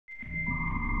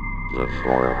The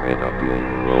formidable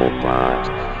robot.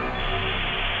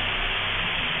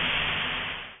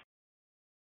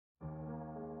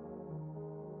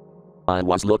 I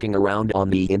was looking around on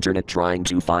the internet trying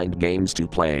to find games to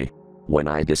play, when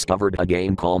I discovered a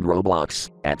game called Roblox.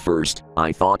 At first,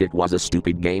 I thought it was a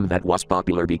stupid game that was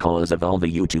popular because of all the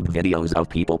YouTube videos of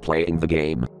people playing the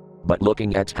game. But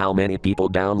looking at how many people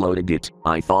downloaded it,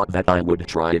 I thought that I would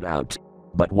try it out.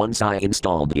 But once I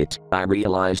installed it, I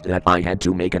realized that I had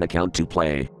to make an account to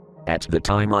play. At the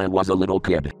time I was a little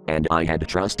kid, and I had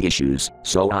trust issues,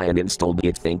 so I uninstalled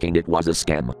it thinking it was a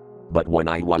scam. But when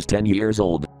I was 10 years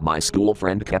old, my school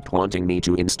friend kept wanting me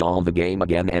to install the game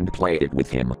again and play it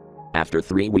with him. After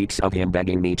 3 weeks of him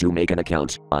begging me to make an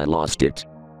account, I lost it.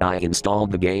 I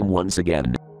installed the game once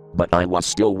again. But I was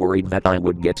still worried that I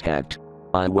would get hacked.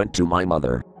 I went to my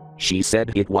mother. She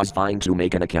said it was fine to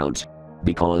make an account,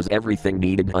 because everything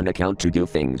needed an account to do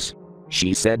things.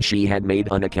 She said she had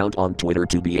made an account on Twitter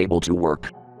to be able to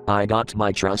work. I got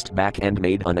my trust back and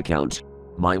made an account.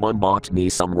 My mom bought me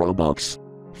some Robux.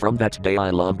 From that day I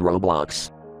loved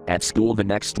Roblox. At school the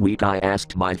next week I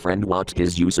asked my friend what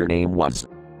his username was.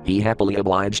 He happily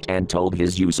obliged and told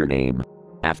his username.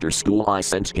 After school I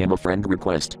sent him a friend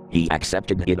request, he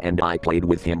accepted it and I played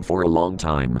with him for a long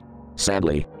time.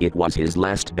 Sadly, it was his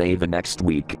last day the next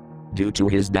week. Due to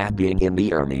his dad being in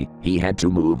the army, he had to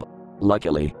move.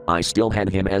 Luckily, I still had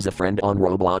him as a friend on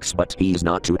Roblox but he's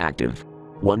not too active.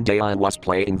 One day I was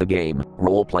playing the game,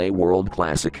 Roleplay World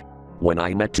Classic. When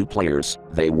I met 2 players,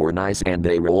 they were nice and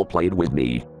they roleplayed with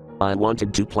me. I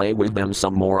wanted to play with them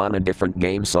some more on a different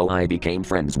game so I became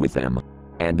friends with them.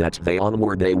 And that day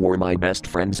onward they were my best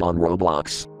friends on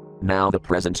Roblox. Now the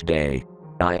present day.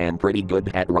 I am pretty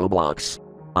good at Roblox.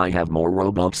 I have more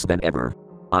Robux than ever.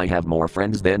 I have more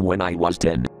friends than when I was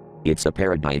 10. It's a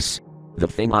paradise. The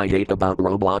thing I hate about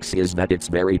Roblox is that it's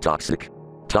very toxic.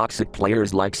 Toxic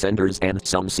players like Senders and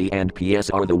some C and PS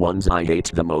are the ones I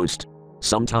hate the most.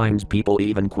 Sometimes people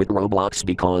even quit Roblox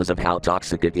because of how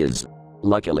toxic it is.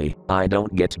 Luckily, I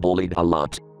don't get bullied a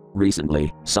lot.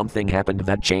 Recently, something happened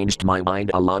that changed my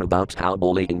mind a lot about how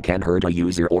bullying can hurt a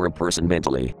user or a person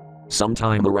mentally.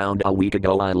 Sometime around a week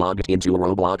ago I logged into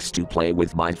Roblox to play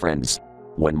with my friends.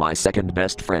 When my second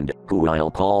best friend, who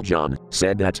I'll call John,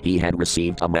 said that he had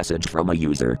received a message from a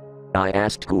user. I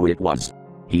asked who it was.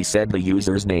 He said the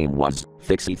user's name was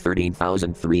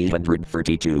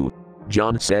Fixy13332.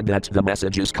 John said that the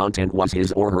message's content was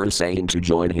his or her saying to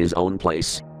join his own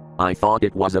place. I thought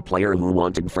it was a player who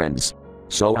wanted friends.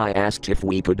 So I asked if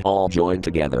we could all join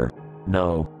together.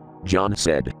 No. John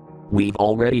said. We've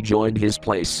already joined his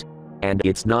place. And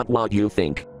it's not what you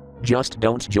think. Just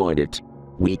don't join it.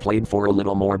 We played for a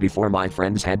little more before my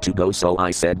friends had to go so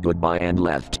I said goodbye and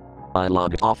left. I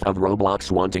logged off of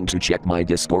Roblox wanting to check my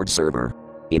Discord server.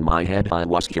 In my head I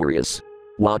was curious.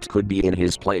 What could be in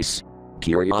his place?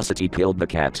 Curiosity killed the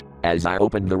cat, as I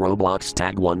opened the Roblox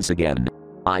tag once again.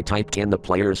 I typed in the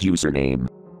player's username.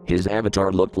 His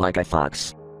avatar looked like a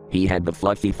fox. He had the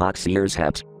fluffy fox ears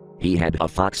hat. He had a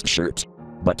fox shirt.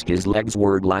 But his legs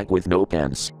were black with no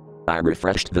pants. I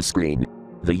refreshed the screen.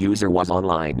 The user was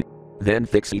online. Then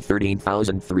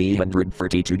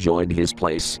Fixy13332 joined his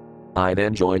place. I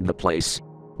then joined the place,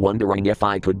 wondering if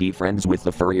I could be friends with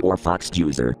the furry or foxed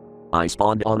user. I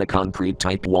spawned on a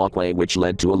concrete-type walkway which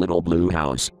led to a little blue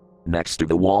house. Next to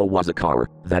the wall was a car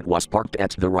that was parked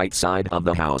at the right side of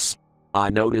the house. I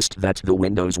noticed that the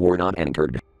windows were not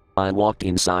anchored. I walked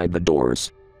inside the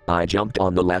doors. I jumped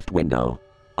on the left window.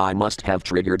 I must have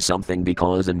triggered something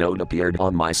because a note appeared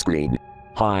on my screen.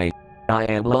 Hi. I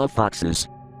am love foxes.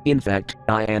 In fact,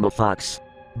 I am a fox.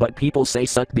 But people say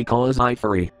suck because I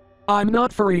furry. I'm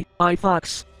not furry, I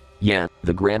fox. Yeah,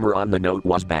 the grammar on the note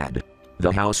was bad.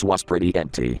 The house was pretty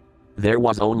empty. There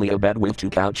was only a bed with 2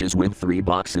 couches with 3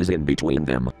 boxes in between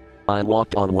them. I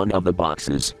walked on one of the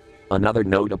boxes. Another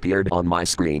note appeared on my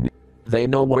screen. They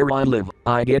know where I live.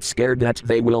 I get scared that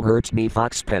they will hurt me,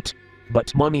 fox pet.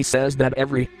 But mommy says that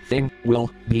everything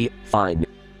will be fine.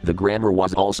 The grammar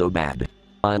was also bad.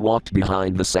 I walked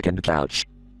behind the second couch.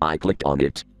 I clicked on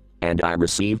it. And I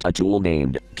received a tool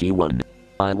named Key 1.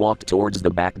 I walked towards the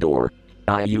back door.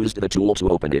 I used the tool to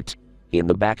open it. In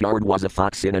the backyard was a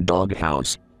fox in a dog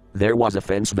house. There was a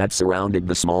fence that surrounded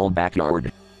the small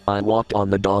backyard. I walked on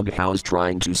the dog house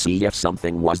trying to see if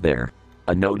something was there.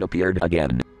 A note appeared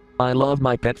again. I love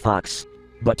my pet fox.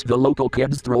 But the local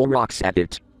kids throw rocks at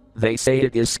it. They say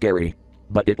it is scary.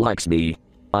 But it likes me.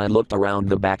 I looked around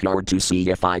the backyard to see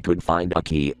if I could find a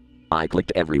key. I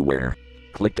clicked everywhere.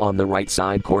 Clicked on the right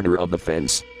side corner of the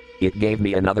fence. It gave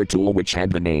me another tool which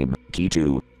had the name, Key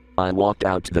 2. I walked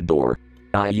out the door.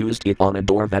 I used it on a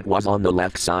door that was on the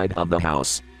left side of the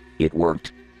house. It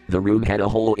worked. The room had a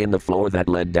hole in the floor that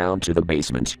led down to the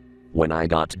basement. When I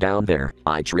got down there,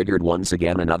 I triggered once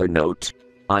again another note.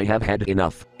 I have had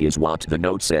enough, is what the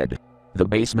note said. The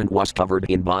basement was covered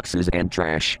in boxes and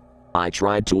trash. I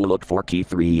tried to look for key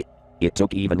 3. It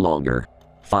took even longer.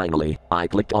 Finally, I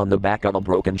clicked on the back of a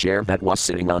broken chair that was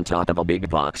sitting on top of a big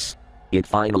box. It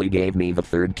finally gave me the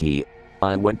 3rd key.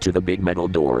 I went to the big metal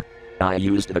door. I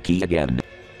used the key again.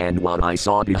 And what I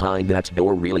saw behind that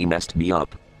door really messed me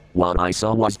up. What I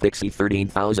saw was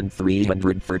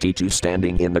Fixy13332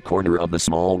 standing in the corner of the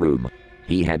small room.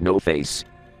 He had no face.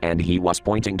 And he was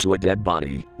pointing to a dead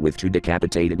body, with 2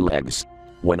 decapitated legs.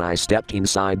 When I stepped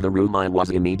inside the room I was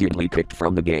immediately kicked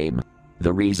from the game.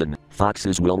 The reason,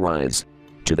 foxes will rise.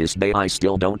 To this day I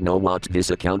still don't know what this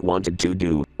account wanted to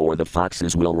do, or the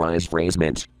foxes will rise phrase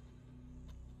meant.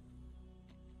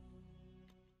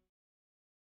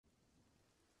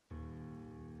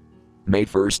 May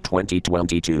 1st,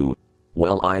 2022.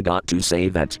 Well, I got to say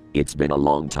that it's been a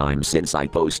long time since I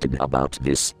posted about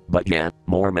this, but yeah,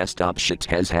 more messed up shit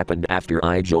has happened after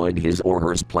I joined his or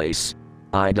hers place.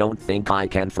 I don't think I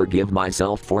can forgive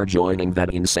myself for joining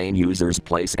that insane user's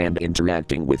place and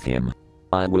interacting with him.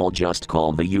 I will just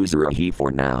call the user a he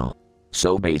for now.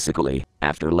 So basically,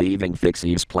 after leaving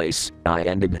Fixy's place, I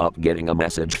ended up getting a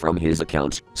message from his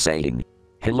account saying,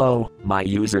 "Hello, my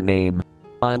username.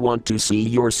 I want to see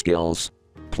your skills.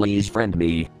 Please friend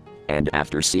me." And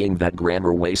after seeing that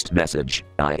grammar waste message,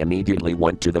 I immediately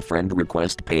went to the friend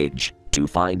request page to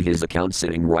find his account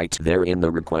sitting right there in the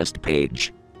request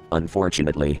page.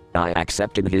 Unfortunately, I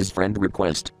accepted his friend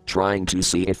request, trying to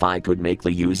see if I could make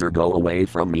the user go away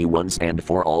from me once and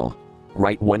for all.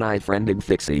 Right when I friended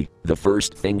Fixy, the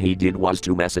first thing he did was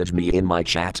to message me in my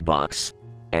chat box.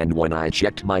 And when I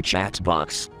checked my chat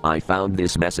box, I found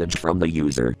this message from the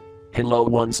user. "Hello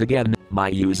once again, my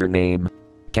username.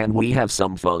 Can we have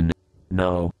some fun?"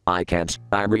 "No, I can't,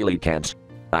 I really can't."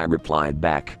 I replied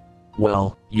back.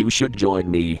 "Well, you should join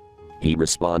me." He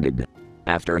responded.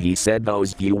 After he said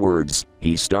those few words,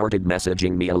 he started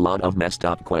messaging me a lot of messed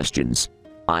up questions.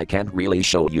 I can't really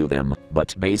show you them,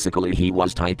 but basically he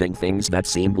was typing things that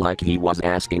seemed like he was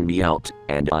asking me out,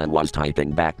 and I was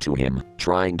typing back to him,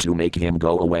 trying to make him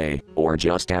go away, or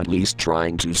just at least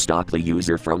trying to stop the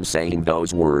user from saying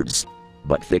those words.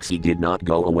 But Fixy did not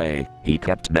go away. He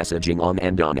kept messaging on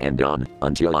and on and on,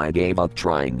 until I gave up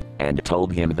trying, and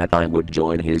told him that I would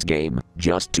join his game,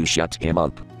 just to shut him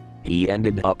up. He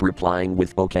ended up replying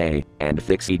with okay, and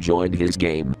Fixy joined his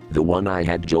game, the one I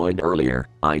had joined earlier.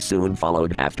 I soon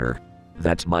followed after.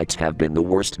 That might have been the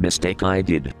worst mistake I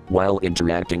did while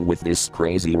interacting with this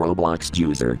crazy Roblox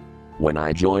user. When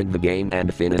I joined the game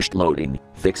and finished loading,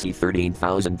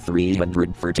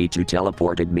 Fixy13332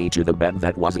 teleported me to the bed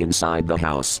that was inside the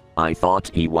house. I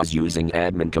thought he was using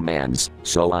admin commands,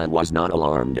 so I was not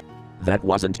alarmed. That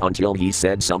wasn't until he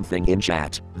said something in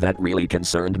chat that really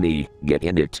concerned me. "Get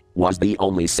in it," was the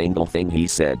only single thing he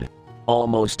said.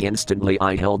 Almost instantly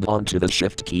I held onto the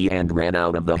shift key and ran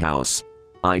out of the house.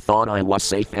 I thought I was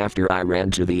safe after I ran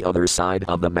to the other side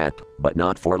of the map, but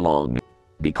not for long.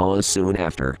 Because soon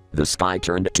after, the sky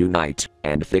turned to night,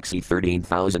 and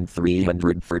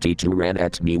Fixy13332 ran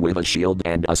at me with a shield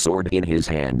and a sword in his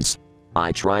hands.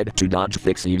 I tried to dodge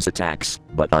Fixy's attacks,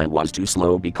 but I was too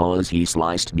slow because he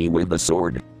sliced me with the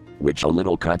sword. Which a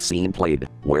little cutscene played,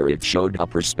 where it showed a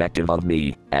perspective of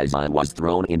me, as I was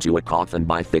thrown into a coffin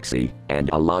by Fixy, and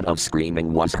a lot of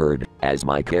screaming was heard, as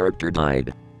my character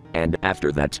died. And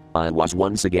after that, I was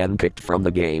once again kicked from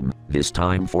the game, this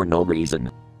time for no reason.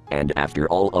 And after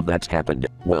all of that happened,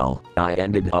 well, I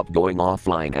ended up going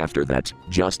offline after that,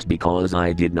 just because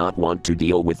I did not want to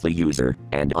deal with the user,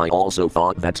 and I also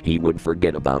thought that he would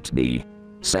forget about me.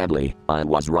 Sadly, I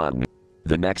was wrong.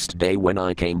 The next day when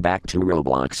I came back to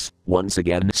Roblox, once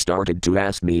again started to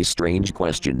ask me strange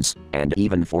questions, and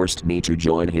even forced me to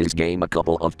join his game a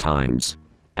couple of times.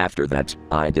 After that,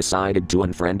 I decided to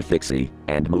unfriend Fixy,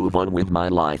 and move on with my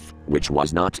life, which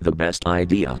was not the best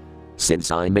idea.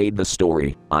 Since I made the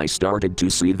story, I started to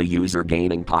see the user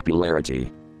gaining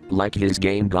popularity. Like his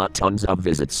game got tons of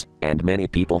visits, and many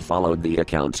people followed the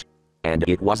account. And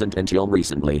it wasn't until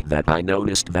recently that I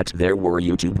noticed that there were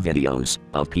YouTube videos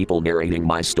of people narrating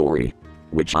my story.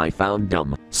 Which I found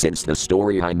dumb, since the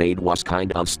story I made was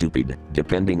kind of stupid,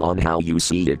 depending on how you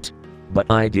see it. But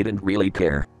I didn't really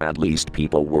care, at least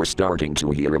people were starting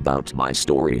to hear about my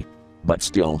story. But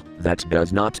still, that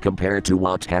does not compare to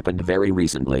what happened very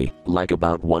recently, like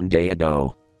about one day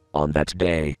ago. On that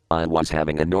day, I was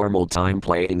having a normal time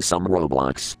playing some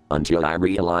Roblox, until I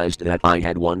realized that I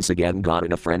had once again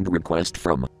gotten a friend request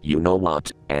from, you know what,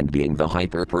 and being the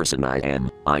hyper person I am,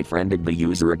 I friended the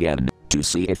user again, to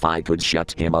see if I could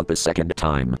shut him up a second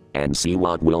time, and see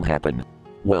what will happen.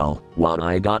 Well, what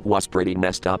I got was pretty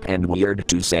messed up and weird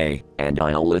to say, and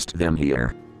I'll list them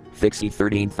here.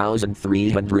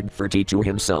 Fixy13332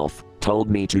 himself told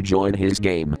me to join his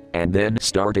game, and then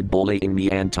started bullying me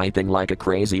and typing like a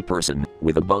crazy person,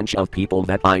 with a bunch of people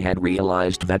that I had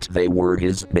realized that they were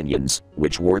his minions,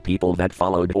 which were people that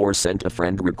followed or sent a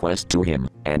friend request to him,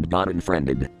 and got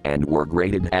unfriended, and were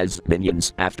graded as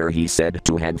minions after he said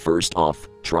to had first off,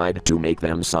 tried to make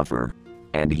them suffer.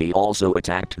 And he also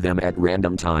attacked them at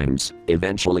random times,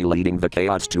 eventually leading the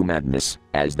chaos to madness,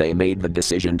 as they made the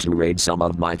decision to raid some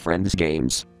of my friends'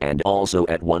 games, and also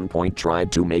at one point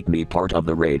tried to make me part of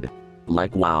the raid.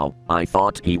 Like wow, I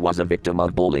thought he was a victim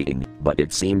of bullying, but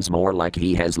it seems more like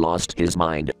he has lost his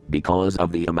mind, because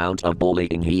of the amount of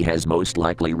bullying he has most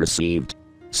likely received.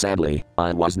 Sadly,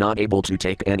 I was not able to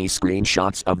take any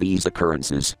screenshots of these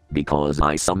occurrences, because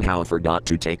I somehow forgot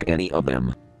to take any of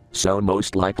them. So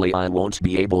most likely I won't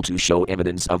be able to show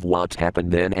evidence of what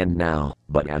happened then and now,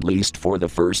 but at least for the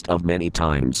first of many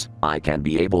times, I can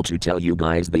be able to tell you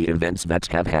guys the events that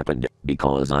have happened,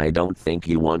 because I don't think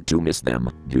you want to miss them,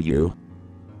 do you?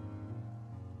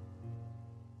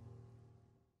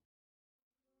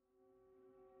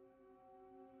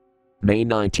 May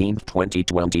 19,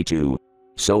 2022.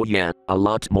 So yeah, a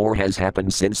lot more has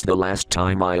happened since the last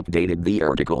time I updated the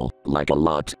article, like a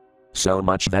lot. So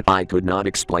much that I could not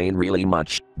explain really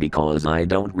much, because I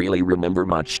don't really remember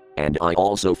much, and I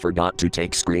also forgot to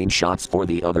take screenshots for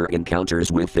the other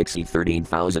encounters with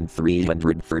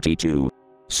Fixy13332.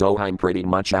 So I'm pretty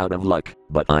much out of luck,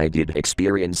 but I did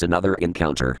experience another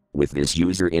encounter, with this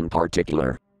user in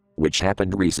particular, which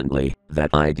happened recently,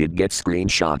 that I did get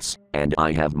screenshots, and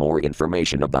I have more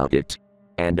information about it.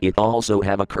 And it also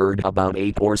have occurred about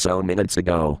 8 or so minutes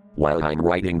ago, while I'm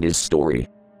writing this story.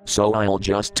 So I'll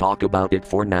just talk about it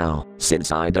for now,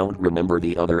 since I don't remember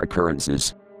the other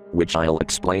occurrences, which I'll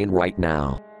explain right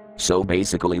now. So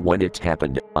basically when it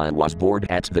happened, I was bored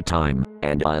at the time,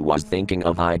 and I was thinking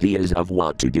of ideas of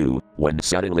what to do, when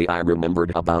suddenly I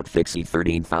remembered about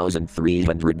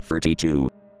Fixy13332.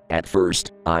 At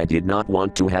first, I did not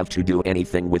want to have to do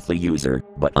anything with the user,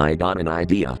 but I got an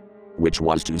idea, which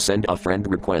was to send a friend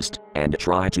request, and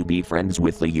try to be friends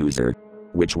with the user.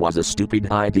 Which was a stupid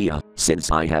idea,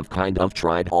 since I have kind of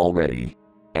tried already.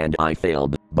 And I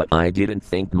failed, but I didn't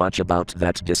think much about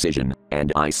that decision,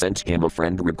 and I sent him a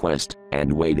friend request,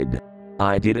 and waited.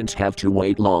 I didn't have to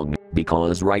wait long,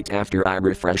 because right after I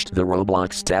refreshed the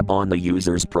Roblox tab on the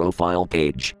user's profile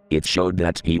page, it showed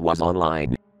that he was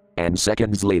online. And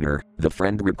seconds later, the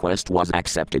friend request was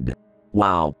accepted.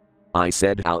 Wow! I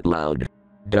said out loud.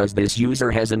 Does this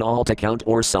user has an alt account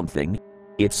or something?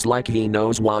 It's like he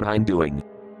knows what I'm doing.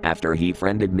 After he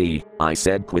friended me, I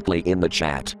said quickly in the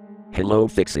chat, "Hello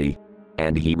Fixy."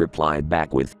 And he replied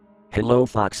back with, "Hello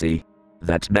Foxy."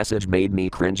 That message made me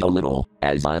cringe a little,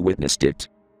 as I witnessed it.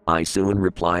 I soon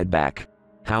replied back,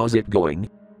 "How's it going?"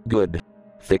 "Good,"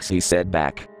 Fixy said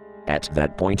back. At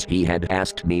that point he had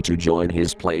asked me to join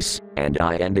his place, and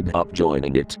I ended up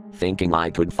joining it, thinking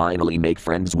I could finally make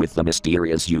friends with the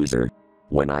mysterious user.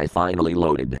 When I finally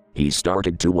loaded, he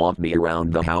started to walk me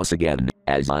around the house again.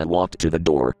 As I walked to the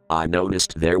door, I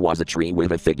noticed there was a tree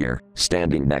with a figure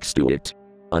standing next to it.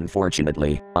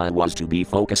 Unfortunately, I was too be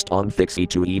focused on Fixy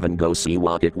to even go see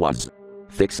what it was.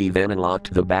 Fixy then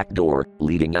unlocked the back door,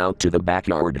 leading out to the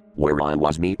backyard, where I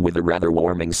was met with a rather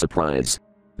warming surprise.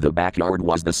 The backyard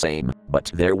was the same, but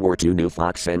there were 2 new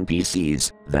fox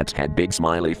NPCs that had big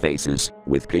smiley faces,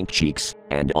 with pink cheeks,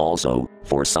 and also,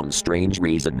 for some strange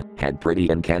reason, had pretty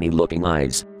uncanny looking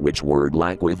eyes, which were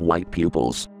black with white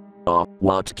pupils. "Oh,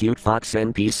 what cute fox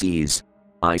NPCs,"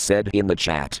 I said in the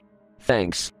chat.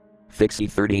 "Thanks."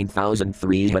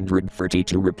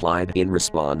 Fixy13332 replied in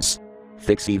response.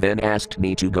 Fixy then asked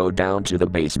me to go down to the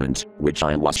basement, which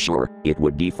I was sure it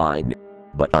would be fine.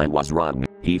 But I was wrong.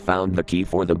 He found the key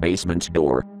for the basement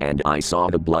door, and I saw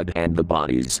the blood and the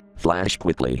bodies flash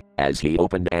quickly as he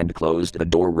opened and closed the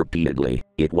door repeatedly.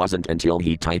 It wasn't until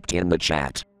he typed in the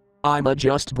chat, "I'ma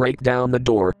just break down the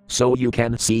door so you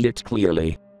can see it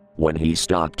clearly," when he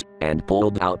stopped and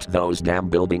pulled out those damn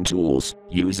building tools.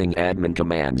 Using admin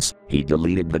commands, he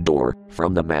deleted the door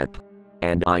from the map.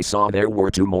 And I saw there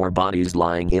were 2 more bodies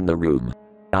lying in the room.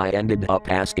 I ended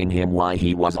up asking him why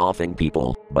he was offing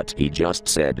people, but he just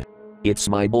said, "It's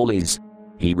my bullies."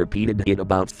 He repeated it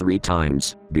about 3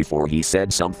 times, before he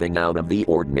said something out of the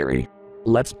ordinary.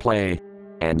 "Let's play."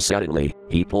 And suddenly,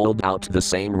 he pulled out the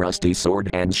same rusty sword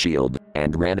and shield,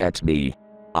 and ran at me.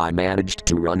 I managed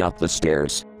to run up the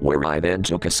stairs, where I then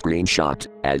took a screenshot,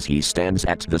 as he stands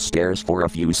at the stairs for a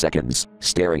few seconds,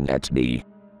 staring at me.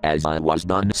 As I was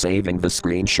done saving the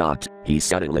screenshot, he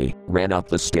suddenly ran up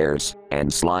the stairs,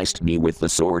 and sliced me with the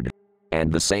sword.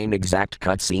 And the same exact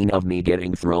cutscene of me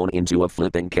getting thrown into a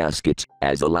flipping casket,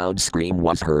 as a loud scream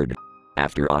was heard.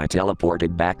 After I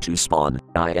teleported back to spawn,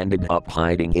 I ended up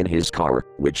hiding in his car,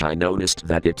 which I noticed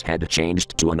that it had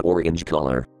changed to an orange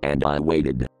color, and I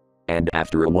waited. And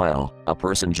after a while, a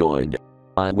person joined.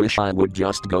 I wish I would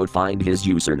just go find his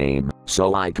username,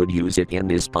 so I could use it in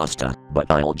this pasta, but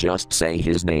I'll just say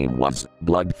his name was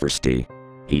Bloodthirsty.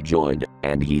 He joined,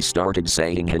 and he started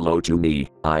saying hello to me.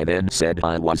 I then said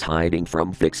I was hiding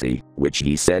from Fixy, which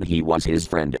he said he was his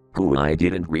friend, who I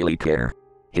didn't really care.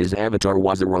 His avatar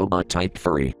was a robot-type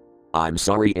furry. I'm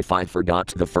sorry if I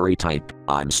forgot the furry type,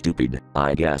 I'm stupid,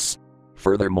 I guess.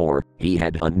 Furthermore, he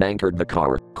had unanchored the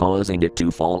car, causing it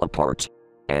to fall apart.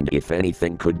 And if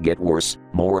anything could get worse,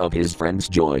 more of his friends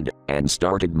joined, and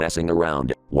started messing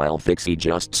around, while Fixy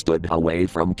just stood away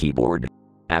from keyboard.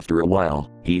 After a while,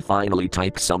 he finally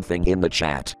typed something in the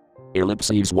chat.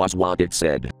 Ellipses was what it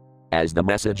said. As the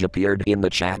message appeared in the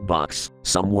chat box,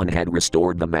 someone had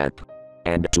restored the map.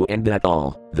 And to end that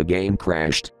all, the game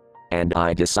crashed. And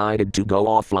I decided to go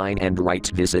offline and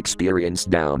write this experience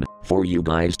down, for you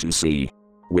guys to see.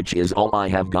 Which is all I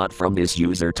have got from this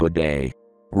user today.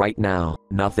 Right now,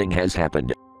 nothing has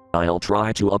happened. I'll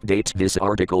try to update this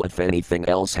article if anything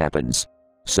else happens.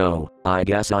 So, I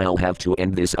guess I'll have to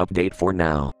end this update for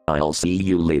now. I'll see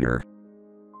you later.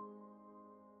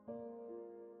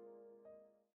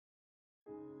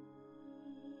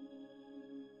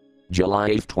 July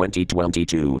 8,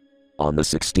 2022. On the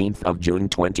 16th of June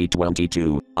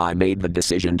 2022, I made the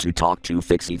decision to talk to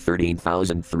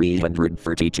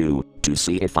Fixy13332 to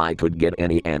see if I could get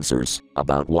any answers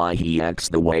about why he acts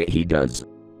the way he does.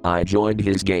 I joined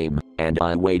his game, and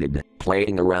I waited,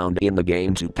 playing around in the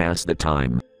game to pass the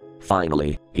time.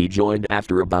 Finally, he joined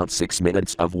after about 6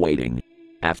 minutes of waiting.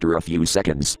 After a few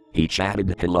seconds, he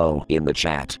chatted hello in the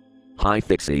chat. Hi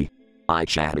Fixy. I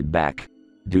chatted back.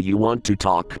 Do you want to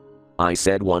talk? I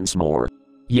said once more.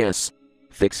 Yes.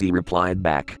 Fixy replied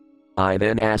back. I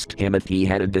then asked him if he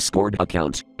had a Discord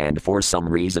account, and for some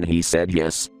reason he said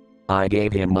yes. I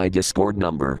gave him my Discord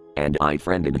number, and I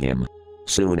friended him.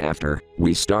 Soon after,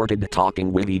 we started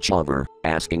talking with each other,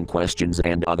 asking questions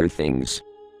and other things.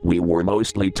 We were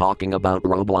mostly talking about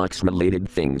Roblox related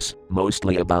things,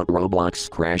 mostly about Roblox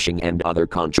crashing and other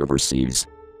controversies.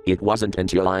 It wasn't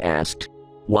until I asked,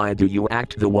 "Why do you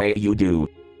act the way you do?"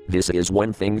 This is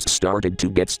when things started to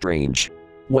get strange.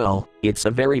 Well, it's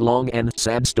a very long and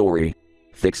sad story,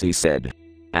 Fixy said.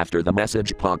 After the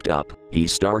message popped up, he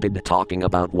started talking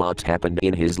about what happened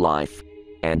in his life.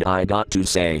 And I got to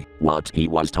say, what he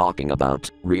was talking about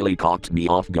really caught me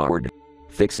off guard.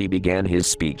 Fixy began his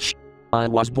speech. I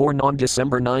was born on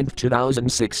December 9,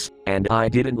 2006, and I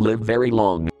didn't live very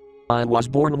long. I was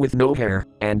born with no hair,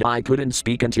 and I couldn't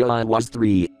speak until I was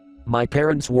 3. My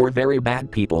parents were very bad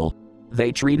people.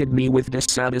 They treated me with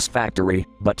dissatisfactory,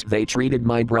 but they treated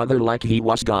my brother like he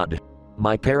was God.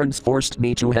 My parents forced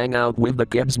me to hang out with the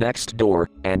kids next door,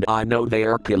 and I know they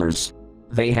are killers.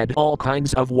 They had all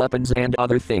kinds of weapons and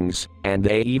other things, and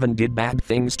they even did bad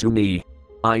things to me.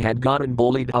 I had gotten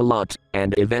bullied a lot,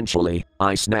 and eventually,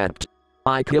 I snapped.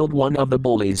 I killed one of the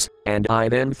bullies, and I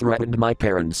then threatened my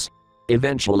parents.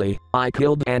 Eventually, I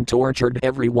killed and tortured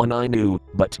everyone I knew,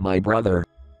 but my brother.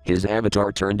 His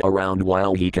avatar turned around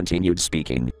while he continued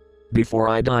speaking. Before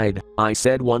I died, I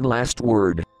said one last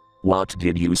word. What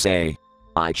did you say?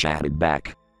 I chatted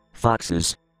back.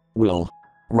 Foxes will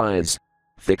rise.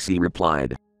 Fixy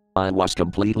replied. I was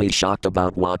completely shocked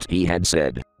about what he had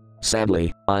said.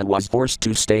 Sadly, I was forced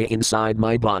to stay inside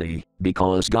my body,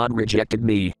 because God rejected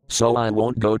me, so I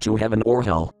won't go to heaven or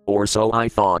hell, or so I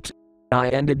thought. I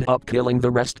ended up killing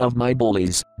the rest of my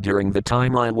bullies, during the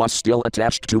time I was still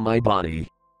attached to my body.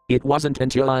 It wasn't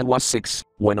until I was 6,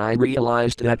 when I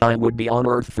realized that I would be on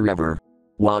Earth forever.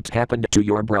 What happened to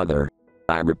your brother?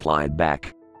 I replied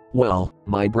back. Well,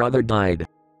 my brother died.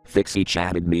 Fixy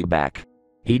chatted me back.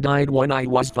 He died when I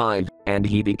was 5, and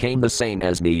he became the same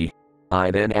as me.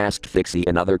 I then asked Fixy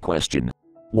another question.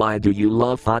 Why do you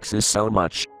love foxes so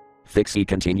much? Fixy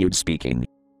continued speaking.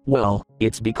 Well,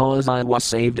 it's because I was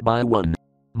saved by one.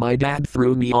 My dad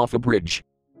threw me off a bridge.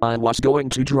 I was going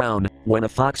to drown, when a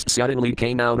fox suddenly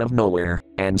came out of nowhere,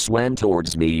 and swam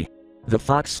towards me. The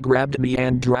fox grabbed me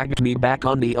and dragged me back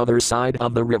on the other side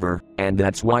of the river, and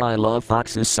that's why I love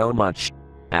foxes so much.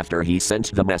 After he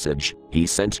sent the message, he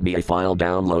sent me a file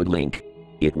download link.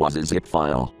 It was a zip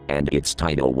file, and its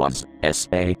title was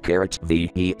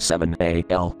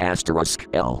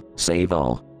SA-VE7AL*L, Save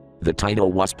All. The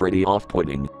title was pretty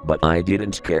off-putting, but I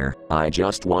didn't care. I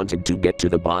just wanted to get to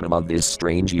the bottom of this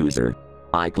strange user.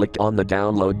 I clicked on the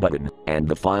download button, and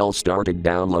the file started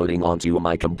downloading onto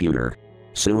my computer.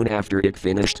 Soon after it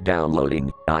finished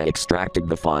downloading, I extracted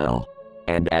the file.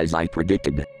 And as I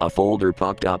predicted, a folder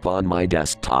popped up on my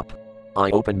desktop. I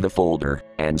opened the folder,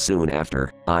 and soon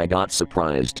after, I got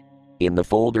surprised. In the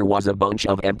folder was a bunch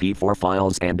of MP4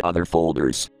 files and other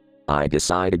folders. I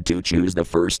decided to choose the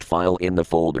first file in the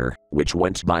folder, which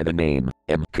went by the name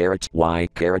M*Y**STORY,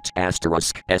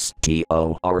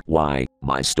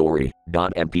 my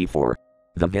story.mp4.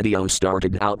 The video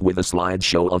started out with a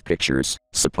slideshow of pictures,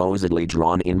 supposedly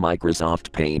drawn in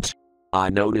Microsoft Paint. I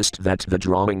noticed that the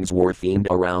drawings were themed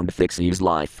around Fixy's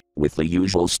life, with the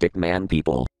usual stickman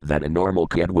people that a normal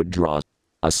kid would draw.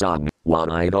 A song,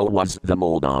 What I Know Was the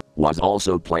Molda, was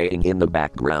also playing in the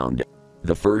background.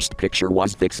 The first picture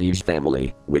was Fixy's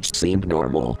family, which seemed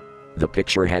normal. The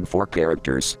picture had 4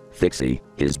 characters: Fixy,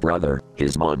 his brother,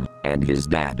 his mom, and his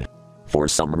dad. For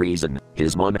some reason,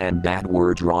 his mom and dad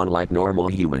were drawn like normal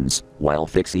humans, while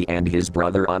Fixy and his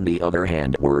brother on the other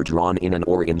hand were drawn in an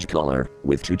orange color,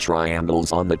 with 2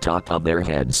 triangles on the top of their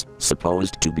heads,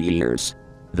 supposed to be ears.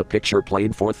 The picture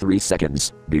played for 3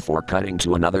 seconds, before cutting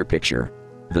to another picture.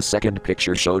 The second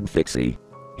picture showed Fixy.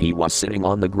 He was sitting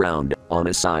on the ground, on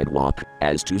a sidewalk,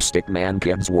 as 2 stickman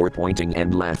kids were pointing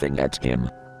and laughing at him.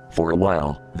 For a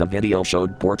while, the video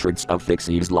showed portraits of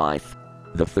Fixy's life.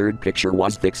 The third picture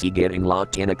was Fixy getting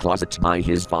locked in a closet by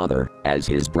his father, as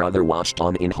his brother watched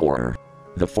on in horror.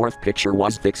 The fourth picture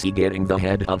was Fixy getting the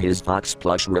head of his fox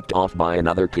plush ripped off by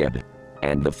another kid.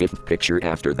 And the fifth picture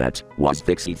after that was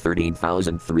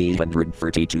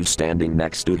Fixy13332 standing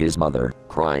next to his mother,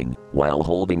 crying, while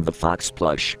holding the fox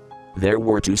plush. There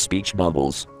were 2 speech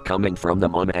bubbles, coming from the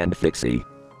mom and Fixy.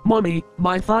 "Mommy,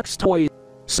 my fox toy,"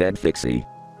 said Fixy.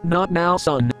 "Not now,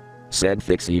 son," said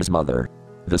Fixy's mother.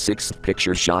 The sixth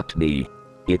picture shocked me.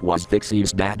 It was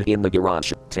Fixy's dad in the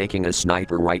garage, taking a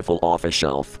sniper rifle off a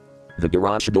shelf. The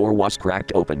garage door was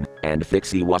cracked open, and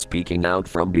Fixy was peeking out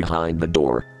from behind the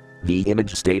door. The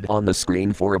image stayed on the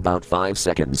screen for about 5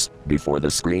 seconds, before the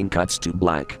screen cuts to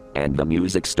black, and the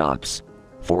music stops.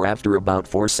 For after about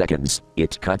 4 seconds,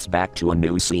 it cuts back to a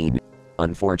new scene.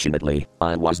 Unfortunately,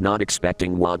 I was not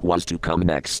expecting what was to come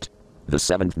next. The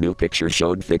seventh new picture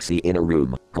showed Fixy in a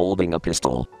room, holding a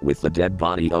pistol, with the dead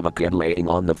body of a kid laying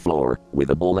on the floor,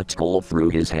 with a bullet hole through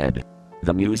his head.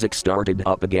 The music started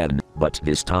up again, but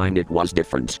this time it was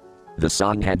different. The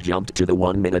song had jumped to the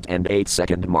 1 minute and 8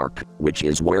 second mark, which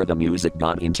is where the music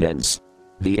got intense.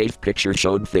 The eighth picture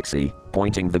showed Fixy,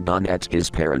 pointing the gun at his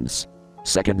parents.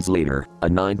 Seconds later, a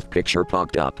ninth picture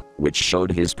popped up, which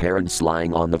showed his parents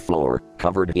lying on the floor,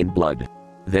 covered in blood.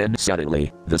 Then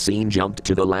suddenly, the scene jumped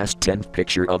to the last 10th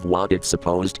picture of what it's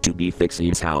supposed to be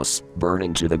Fixy's house,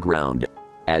 burning to the ground.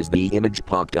 As the image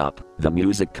popped up, the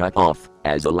music cut off,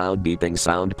 as a loud beeping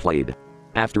sound played.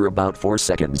 After about 4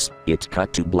 seconds, it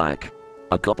cut to black.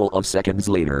 A couple of seconds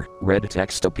later, red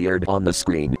text appeared on the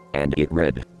screen, and it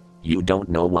read, "You don't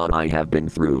know what I have been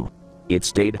through." It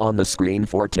stayed on the screen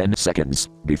for 10 seconds,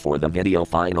 before the video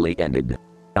finally ended.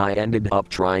 I ended up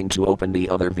trying to open the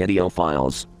other video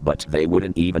files, but they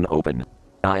wouldn't even open.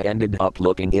 I ended up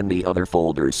looking in the other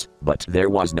folders, but there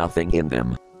was nothing in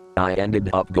them. I ended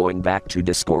up going back to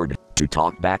Discord, to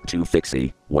talk back to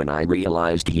Fixy, when I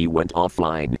realized he went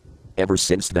offline. Ever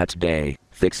since that day,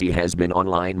 Fixy has been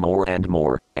online more and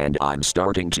more, and I'm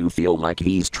starting to feel like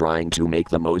he's trying to make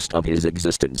the most of his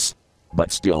existence.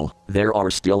 But still, there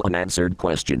are still unanswered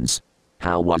questions.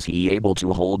 How was he able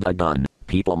to hold a gun,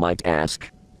 people might ask.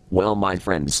 Well, my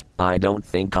friends, I don't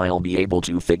think I'll be able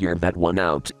to figure that one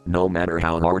out, no matter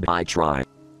how hard I try.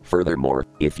 Furthermore,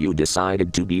 if you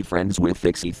decided to be friends with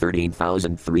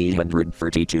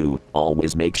Fixy13332,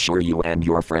 always make sure you and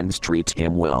your friends treat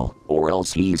him well, or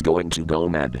else he's going to go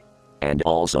mad. And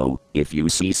also, if you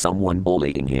see someone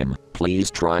bullying him,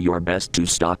 please try your best to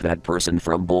stop that person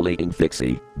from bullying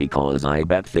Fixy, because I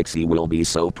bet Fixy will be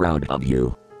so proud of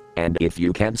you. And if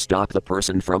you can't stop the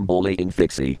person from bullying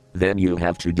Fixy, then you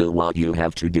have to do what you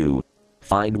have to do.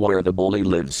 Find where the bully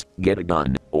lives, get a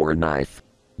gun, or a knife.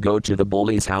 Go to the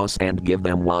bully's house and give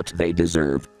them what they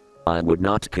deserve. I would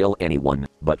not kill anyone,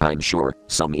 but I'm sure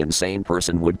some insane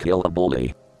person would kill a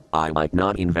bully. I might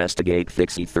not investigate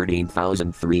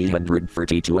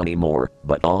Fixy13332 anymore,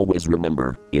 but always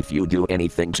remember, if you do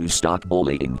anything to stop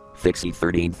bullying,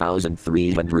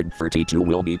 Fixy13332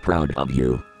 will be proud of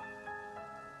you.